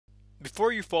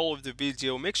Before you follow the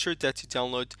video, make sure that you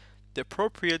download the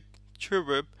appropriate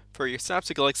TWRP for your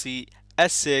Samsung Galaxy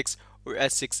S6 or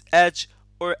S6 Edge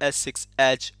or S6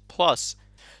 Edge Plus.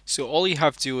 So all you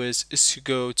have to do is to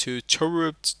go to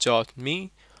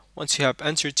TWRP.me. Once you have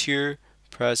entered here,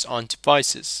 press on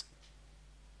devices.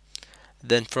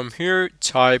 Then from here,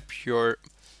 type your,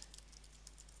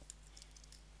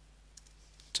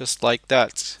 just like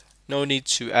that. No need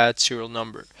to add serial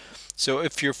number. So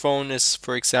if your phone is,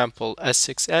 for example,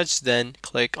 S6 Edge, then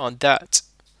click on that.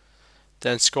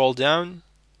 Then scroll down,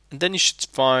 and then you should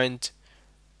find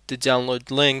the download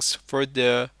links for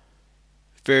the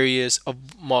various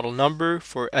model number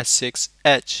for S6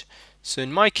 Edge. So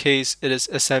in my case, it is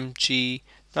SMG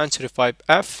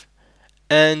 925F,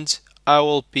 and I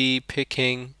will be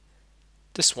picking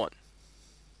this one.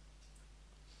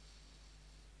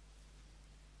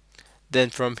 Then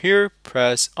from here,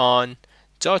 press on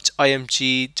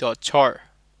 .img.tar.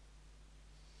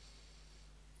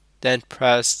 Then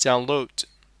press download,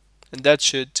 and that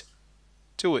should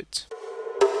do it.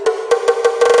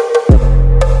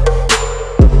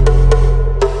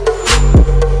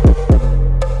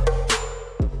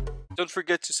 Don't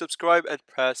forget to subscribe and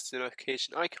press the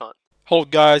notification icon. Hello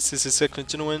guys, this is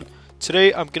Genuine.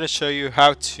 Today I'm gonna show you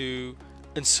how to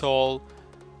install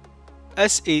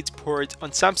S8 port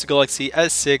on Samsung Galaxy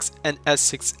S6 and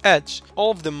S6 Edge. All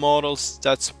of the models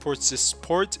that supports this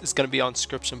port is gonna be on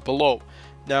description below.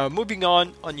 Now moving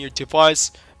on your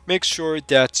device, make sure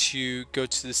that you go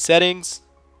to the settings,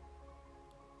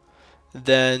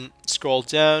 then scroll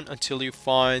down until you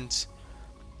find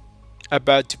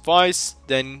about device,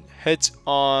 then hit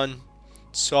on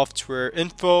software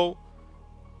info,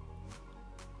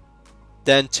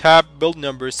 then tap build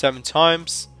number 7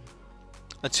 times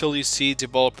until you see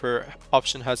developer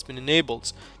option has been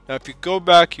enabled. Now if you go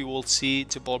back, you will see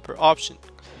developer option.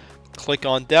 Click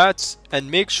on that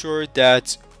and make sure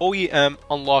that OEM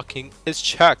unlocking is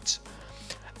checked.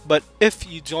 But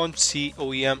if you don't see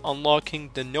OEM unlocking,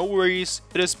 then no worries,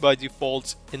 it is by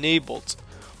default enabled.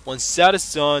 Once that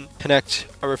is done, connect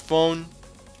our phone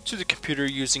to the computer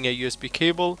using a USB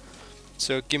cable.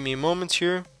 So give me a moment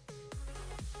here.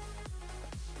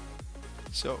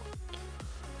 So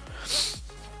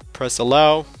press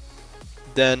allow.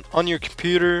 Then on your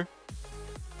computer,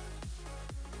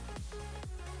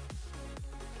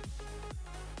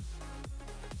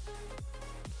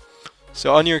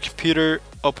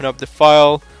 open up the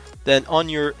file. Then on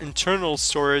your internal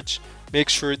storage, make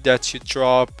sure that you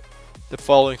drop the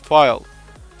following file.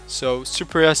 So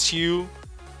SuperSU,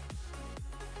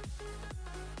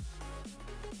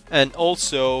 and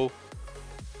also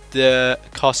the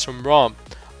custom ROM.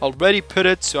 Already put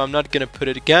it, so I'm not gonna put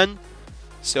it again.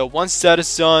 So once that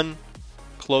is done,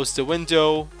 close the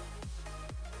window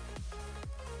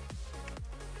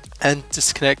and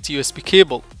disconnect the USB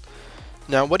cable.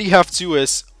 Now what you have to do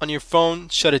is, on your phone,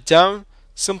 shut it down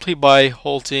simply by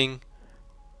holding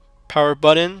power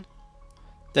button,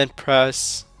 then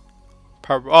press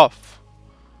power off.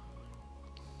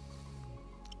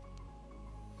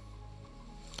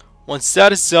 Once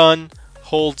that is done,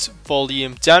 hold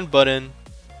volume down button,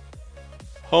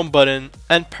 home button,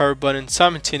 and power button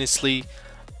simultaneously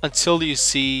until you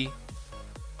see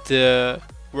the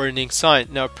warning sign.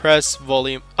 Now press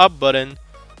volume up button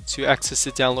to access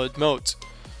the download mode.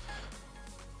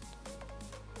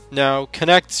 Now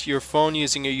connect your phone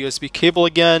using a USB cable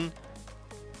again.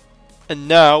 And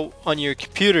now on your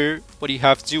computer, what you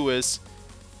have to do is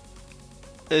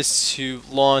to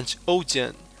launch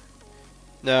Odin.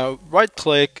 Now right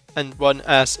click and run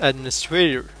as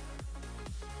administrator.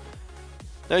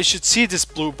 Now you should see this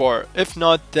blue bar. If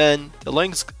not, then the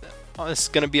link is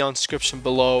going to be on description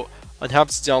below on how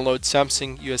to download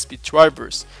Samsung USB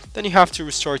drivers. Then you have to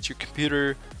restart your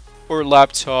computer or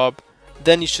laptop.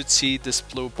 Then you should see this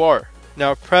blue bar.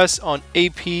 Now press on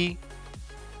AP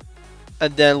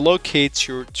and then locate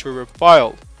your TWRP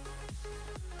file.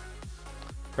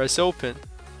 Press open.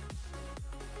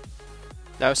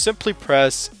 Now simply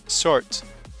press start.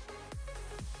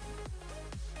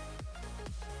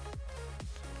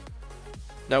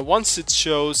 Now once it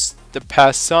shows the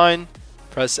pass sign,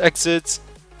 press exit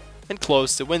and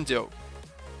close the window.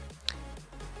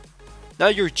 Now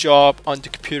your job on the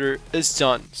computer is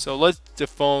done. So let the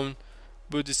phone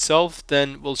boot itself,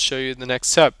 then we'll show you the next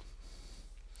step.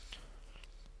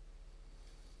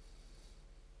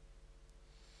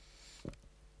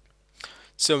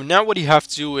 So now what you have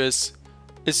to do is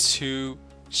to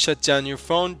shut down your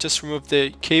phone. Just remove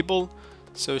the cable.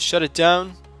 So shut it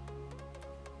down.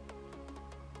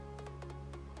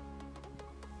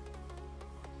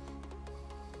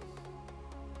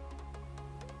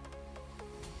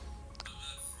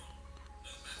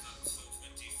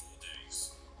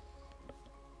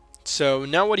 So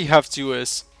now what you have to do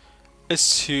is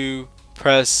to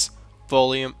press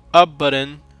volume up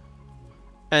button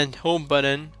and home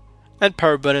button and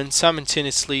power button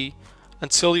simultaneously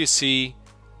until you see,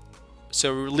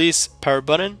 so release power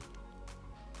button,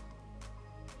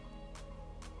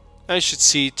 and you should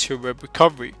see TWRP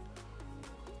recovery.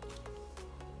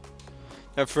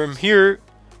 Now from here,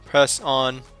 press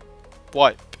on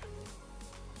wipe,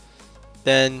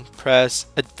 then press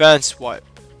advanced wipe,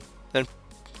 then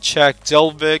check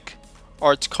Delvic,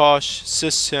 Art Cache,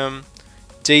 System,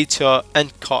 Data,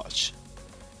 and Cache.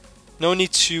 No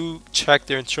need to check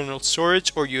their internal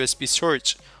storage or USB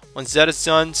storage. Once that is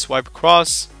done, swipe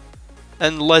across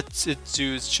and let it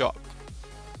do its job.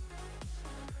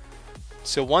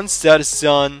 So once that is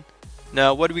done,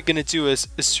 now what we're gonna do is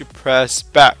to press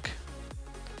back.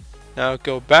 Now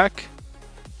go back,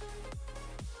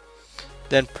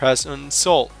 then press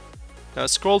uninstall. Now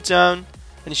scroll down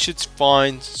and you should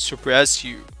find Super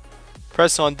SU.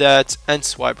 Press on that and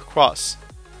swipe across.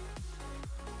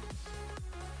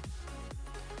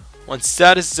 Once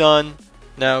that is done,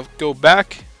 now go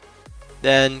back,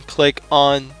 then click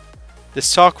on the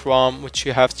stock ROM which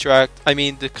you have dragged,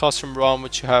 the custom ROM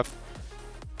which you have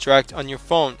dragged on your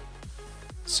phone.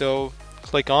 So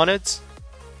click on it,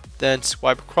 then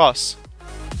swipe across.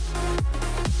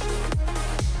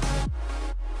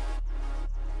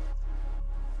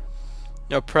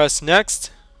 Now press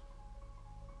next.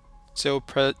 So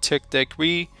tick the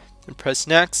agree, then press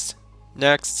next,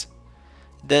 next.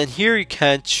 Then here you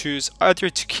can choose either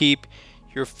to keep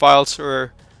your files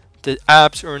or the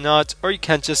apps or not, or you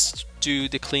can just do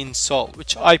the clean install,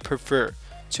 which I prefer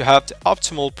to have the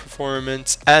optimal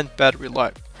performance and battery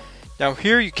life. Now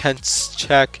here you can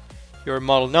check your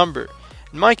model number.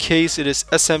 In my case it is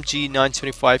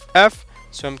SMG925F,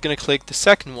 so I'm gonna click the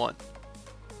second one.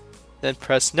 Then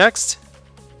press next.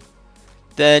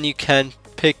 Then you can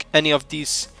pick any of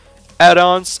these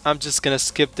add-ons. I'm just gonna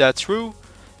skip that through.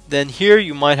 Then here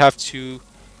you might have to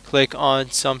click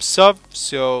on some stuff,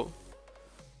 so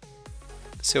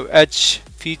edge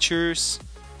features,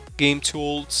 game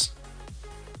tools,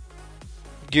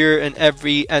 gear and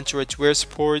every Android Wear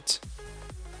support,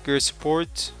 gear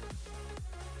support,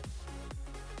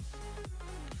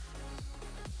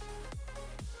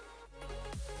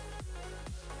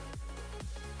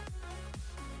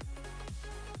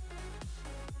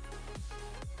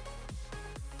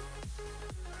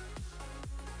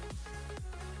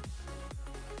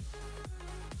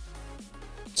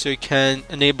 so you can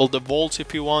enable the Volt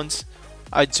if you want.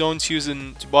 I don't use it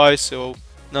in Dubai, so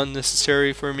not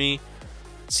necessary for me.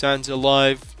 Sounds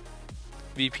alive,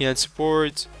 VPN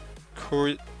support,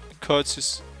 code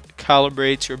to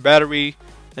calibrate your battery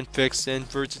and fix the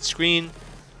inverted screen.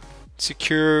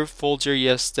 Secure folder,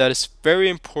 yes, that is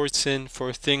very important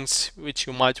for things which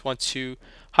you might want to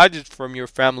hide it from your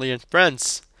family and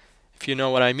friends, if you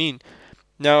know what I mean.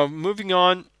 Now moving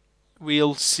on,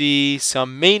 we'll see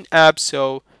some main apps,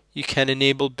 so you can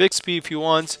enable Bixby if you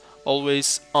want,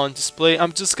 always on display.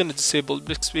 I'm just gonna disable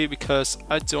Bixby because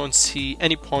I don't see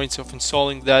any point of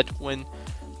installing that when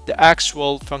the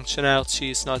actual functionality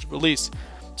is not released.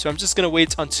 So I'm just gonna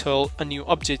wait until a new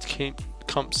update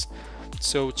comes.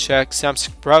 So check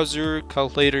Samsung browser,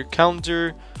 calculator,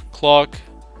 calendar, clock,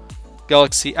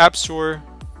 Galaxy App Store,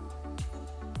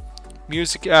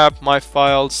 music app, my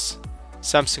files,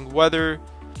 Samsung weather,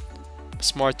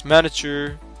 smart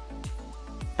manager,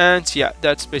 and yeah,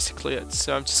 that's basically it.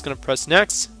 So I'm just gonna press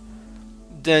next.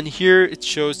 Then here it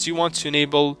shows, do you want to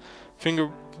enable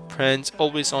fingerprint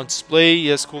always on display?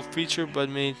 Yes, cool feature, but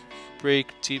may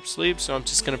break deep sleep. So I'm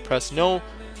just gonna press no.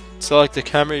 Select the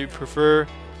camera you prefer.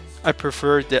 I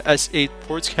prefer the S8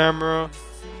 port camera.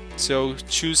 So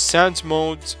choose sound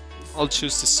mode. I'll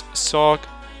choose this SOG.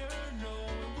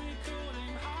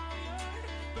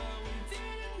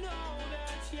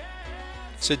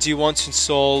 So do you want to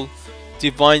install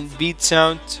Divine Beat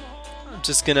Sound? I'm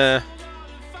just gonna,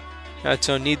 I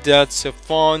don't need that. So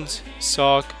font,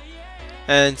 SOG,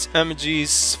 and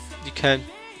emojis, you can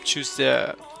choose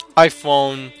the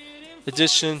iPhone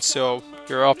edition, so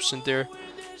your option there.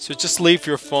 So just leave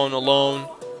your phone alone.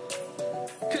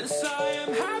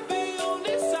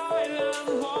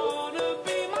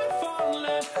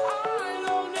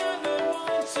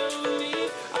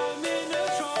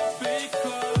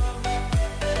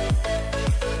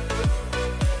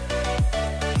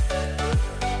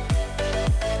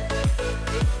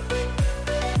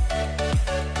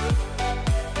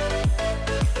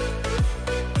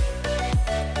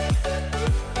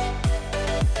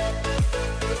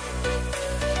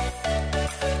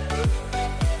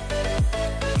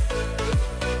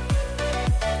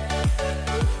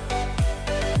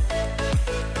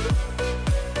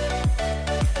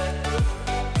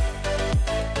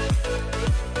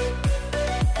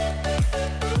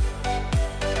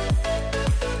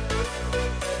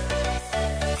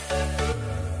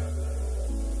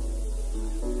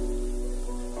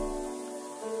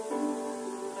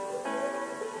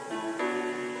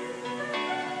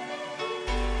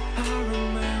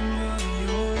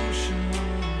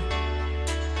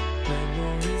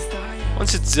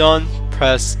 Once it's done,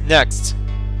 press next.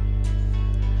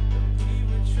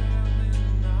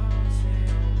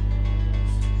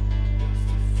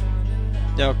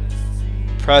 Now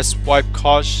press wipe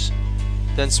cache,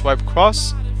 then swipe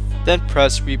cross, then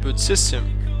press reboot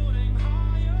system.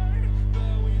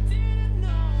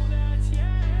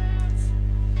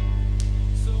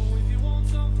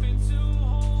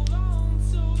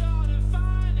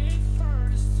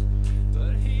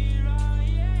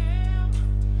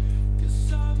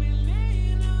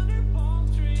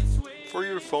 For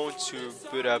your phone to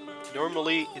boot up,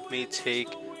 normally it may take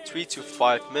 3 to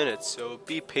 5 minutes, so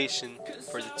be patient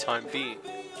for the time being.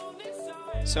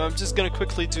 So I'm just gonna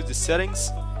quickly do the settings,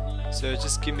 so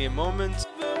just give me a moment.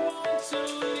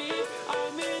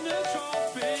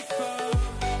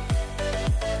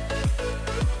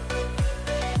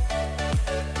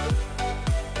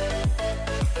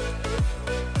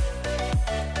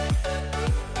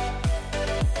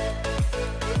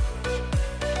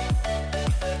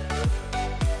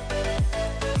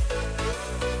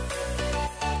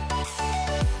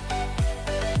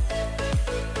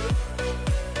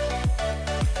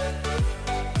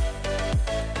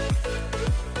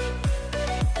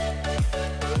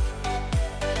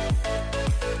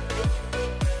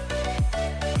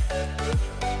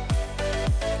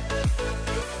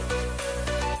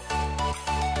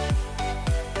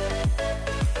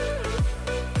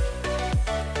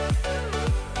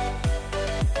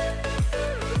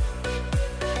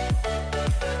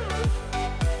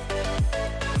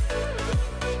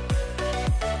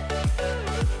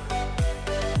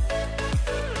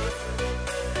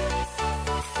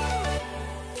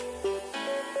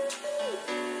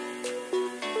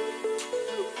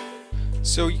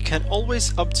 So you can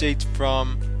always update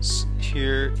from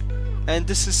here, and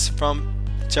this is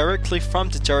directly from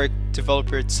the direct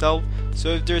developer itself. So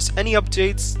if there's any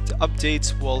updates, the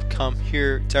updates will come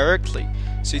here directly,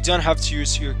 so you don't have to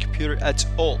use your computer at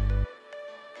all.